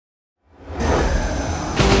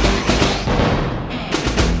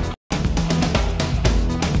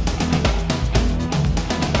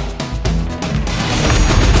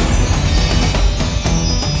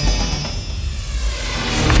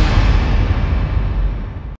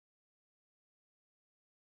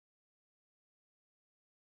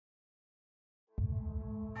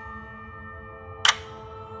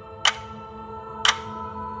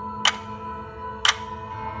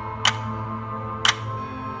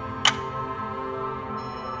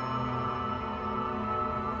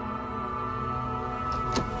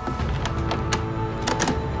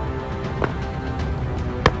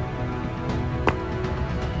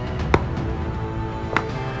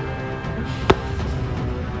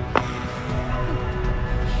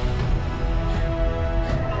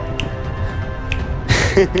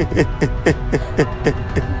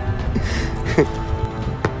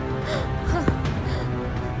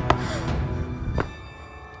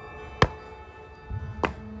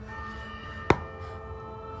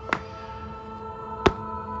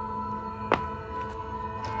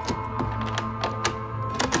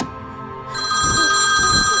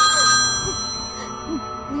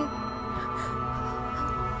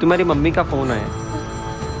तुम्हारी मम्मी का फोन आया।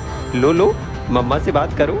 लो लो, मम्मा से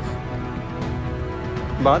बात करो।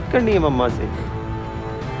 बात करनी है मम्मा से।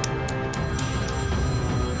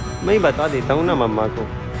 मैं ही बता देता हूँ ना मम्मा को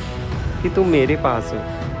कि तुम मेरे पास हो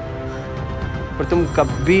और तुम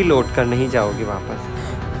कभी लौट कर नहीं जाओगे वापस।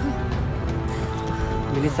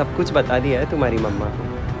 मैंने सब कुछ बता दिया है तुम्हारी मम्मा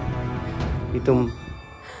को कि तुम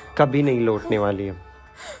कभी नहीं लौटने वाली हो,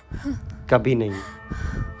 कभी नहीं।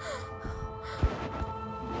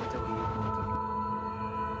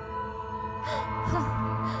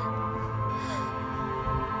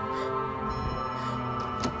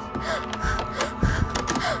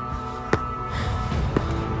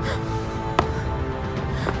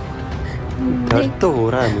 दर्द तो हो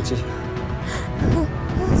रहा है मुझे,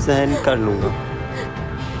 सहन कर लूंगा।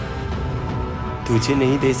 तुझे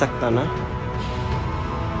नहीं दे सकता ना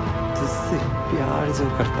तुझसे प्यार जो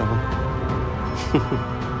करता हूँ।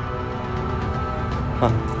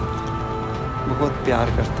 हाँ, बहुत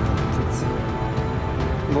प्यार करता हूँ तुझसे,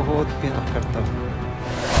 बहुत प्यार करता हूँ।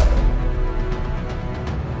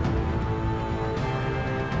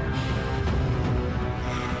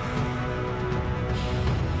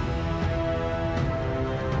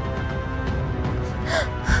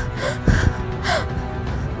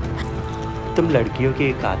 तुम लड़कियों की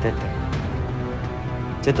एक आदत है,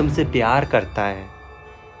 जो तुमसे प्यार करता है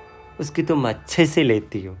उसकी तुम अच्छे से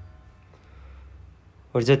लेती हो,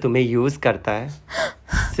 और जो तुम्हें यूज करता है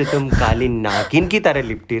उससे तुम काली नागिन की तरह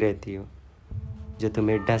लिपटी रहती हो, जो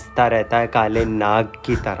तुम्हें डसता रहता है काले नाग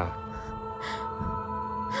की तरह।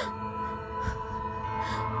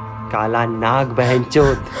 काला नाग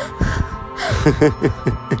बहनचोद।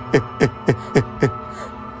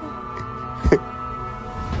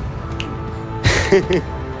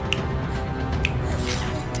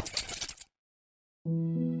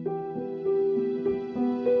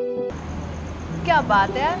 क्या बात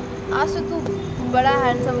है, आज तो तू बड़ा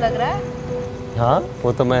हैंडसम लग रहा है। हाँ,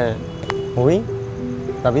 वो तो मैं हुई,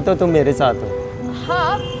 तभी तो तुम मेरे साथ हो।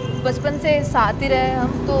 हाँ, बचपन से साथ ही रहे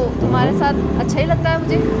हम, तो तुम्हारे साथ अच्छा ही लगता है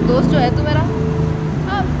मुझे। दोस्त जो है तू मेरा।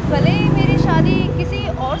 हाँ, भले ही मेरी शादी किसी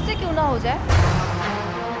और से क्यों ना हो जाए।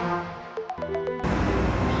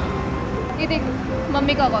 ये देख,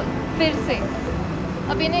 मम्मी का कॉल फिर से।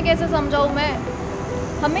 अब इन्हें कैसे समझाऊं मैं,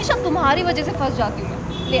 हमेशा तुम्हारी वजह से फंस जाती हूँ मैं।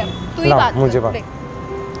 ले अब तू ही बात मुझे कर। बात।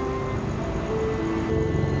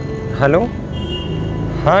 हेलो,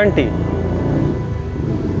 हाँ आंटी।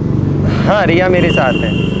 हाँ, रिया मेरे साथ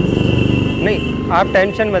है। नहीं, आप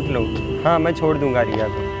टेंशन मत लो। हाँ, मैं छोड़ दूंगा रिया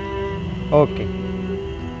को। ओके।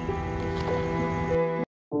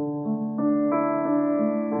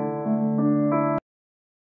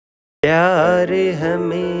 प्यार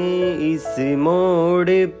हमें इस मोड़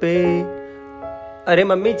पे। अरे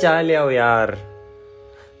मम्मी चाय ले आओ यार।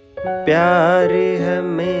 प्यार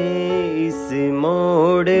हमें इस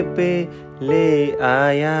मोड़ पे ले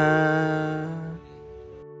आया।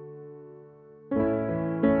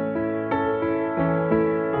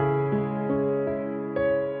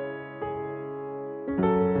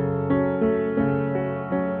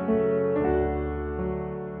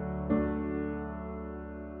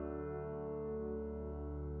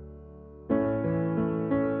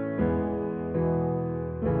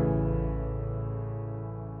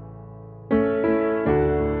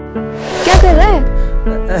 क्या कर रहा है?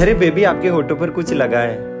 अरे बेबी, आपके होठों पर कुछ लगा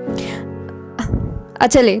है।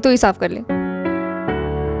 अच्छा ले, तू ही साफ कर ले।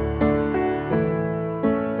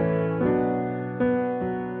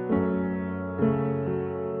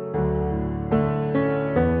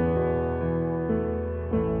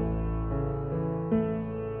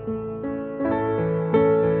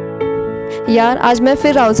 यार, आज मैं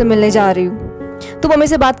फिर राहुल से मिलने जा रही हूँ। तू मम्मी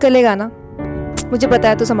से बात कर लेगा ना? मुझे पता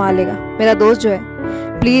है तू संभाल लेगा। मेरा दोस्त जो है,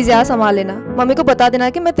 प्लीज यार संभाल लेना। मम्मी को बता देना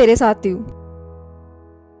कि मैं तेरे साथ ही हूँ।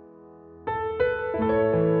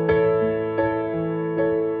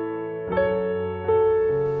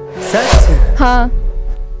 सच? हाँ।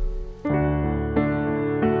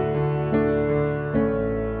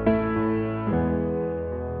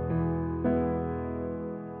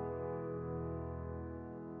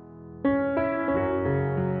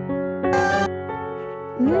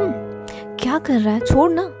 क्या कर रहा है?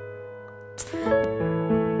 छोड़ ना।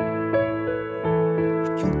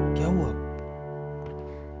 क्यों, क्या हुआ?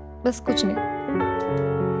 बस कुछ नहीं।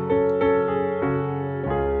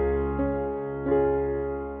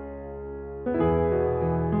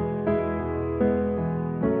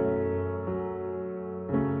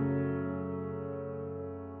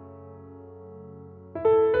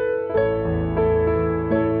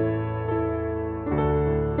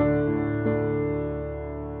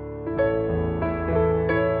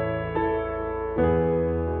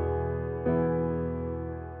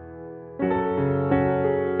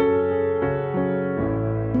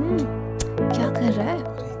 क्या कर रहा है?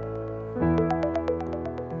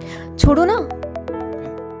 छोड़ो ना।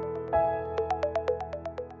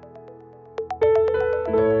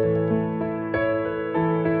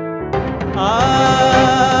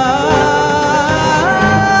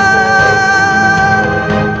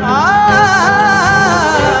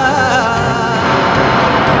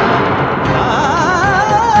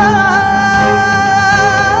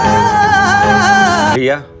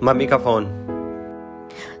 रिया, मम्मी का फोन।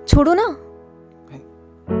 छोड़ो ना।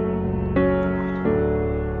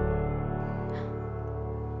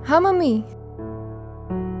 हाँ मम्मी।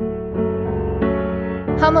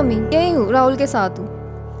 हाँ मम्मी, यही हूँ, राहुल के साथ हूँ।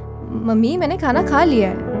 मम्मी मैंने खाना खा लिया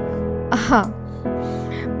है। हाँ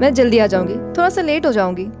मैं जल्दी आ जाऊंगी, थोड़ा सा लेट हो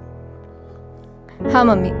जाऊंगी। हाँ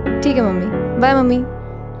मम्मी, ठीक है मम्मी, बाय मम्मी।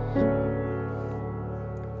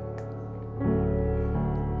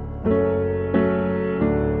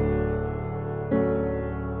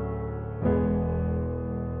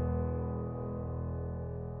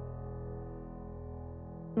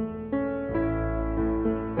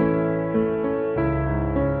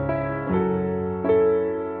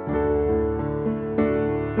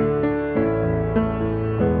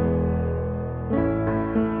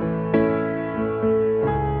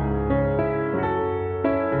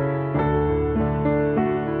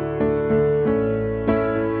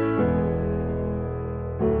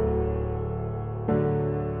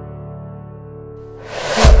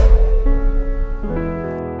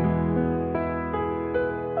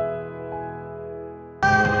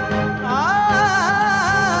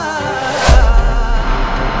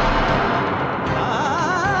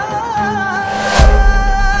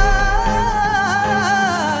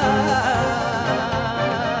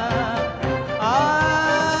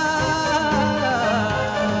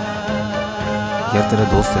 यार तेरा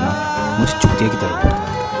दोस्त है ना, मुझे चूतिया की तरह बोलता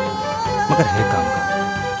है, मगर है काम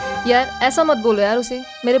का। यार ऐसा मत बोलो यार उसे,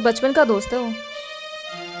 मेरे बचपन का दोस्त है वो।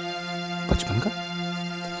 बचपन का?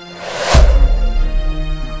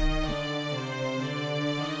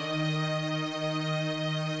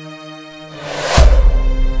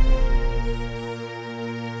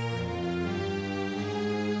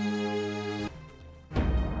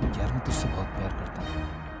 यार मैं तुझसे बहुत प्यार करता हूँ।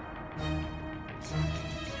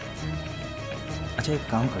 अच्छा एक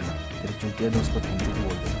काम करना, तेरे चूतिया दोस्त को थैंक यू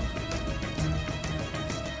बोल दे।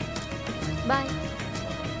 Bye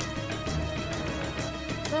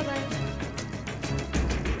bye bye.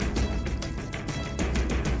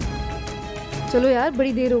 चलो यार,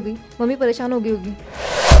 बड़ी देर हो गई, मम्मी परेशान हो गई होगी।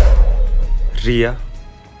 रिया,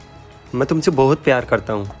 मैं तुमसे बहुत प्यार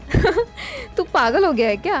करता हूँ। तू पागल हो गया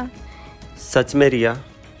है क्या? सच में रिया,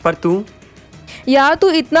 पर तू? यार तू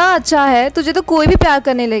इतना अच्छा है, तुझे तो कोई भी प्यार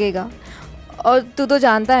करने लगेगा। और तू तो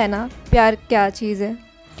जानता है ना प्यार क्या चीज़ है।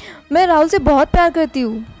 मैं राहुल से बहुत प्यार करती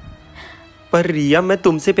हूँ। पर रिया, मैं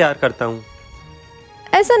तुमसे प्यार करता हूँ।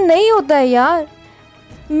 ऐसा नहीं होता है यार,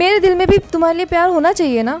 मेरे दिल में भी तुम्हारे लिए प्यार होना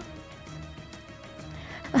चाहिए ना।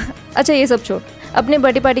 अच्छा ये सब छोड़, अपने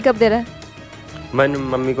बर्थडे पार्टी कब दे रहा है? मैं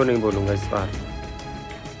मम्मी को नहीं बोलूँगा इस बार।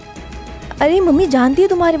 अरे मम्मी जानती है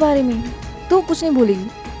तुम्हारे बारे में, तो कुछ नहीं बोलेगी।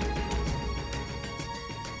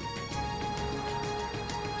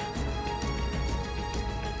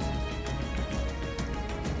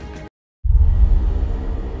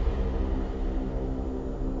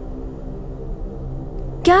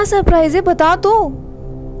 क्या सरप्राइज है, बता तो।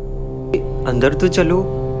 अंदर तो चलो।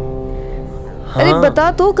 हाँ, अरे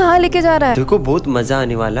बता तो, कहाँ लेके जा रहा है? देखो बहुत मजा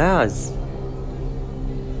आने वाला है आज।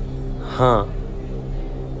 हाँ,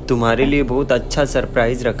 तुम्हारे लिए बहुत अच्छा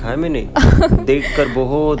सरप्राइज रखा है मैंने। देखकर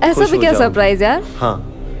बहुत ऐसा खुश भी हो क्या जाओगे। सरप्राइज यार? हाँ,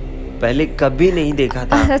 पहले कभी नहीं देखा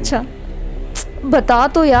था। अच्छा बता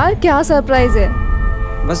तो यार, क्या सरप्राइज है?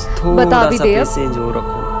 बस बता थोड़ा भी सा दे अब। पैसे जो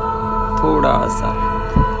रखो, थोड़ा सा।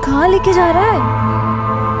 कहाँ लेके जा रहा है?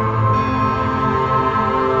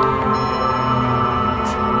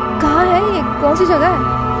 कहाँ है ये, कौन सी जगह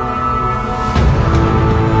है?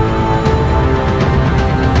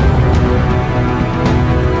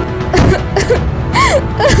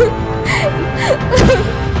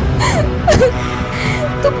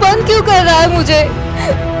 तू बंद क्यों कर रहा है मुझे?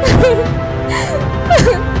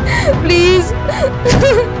 प्लीज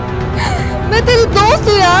मैं तेरी दोस्त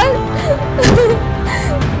हूँ यार।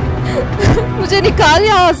 मुझे निकाल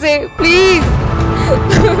यहाँ से प्लीज।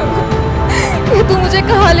 ये तू मुझे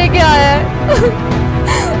कहाँ लेके आया है?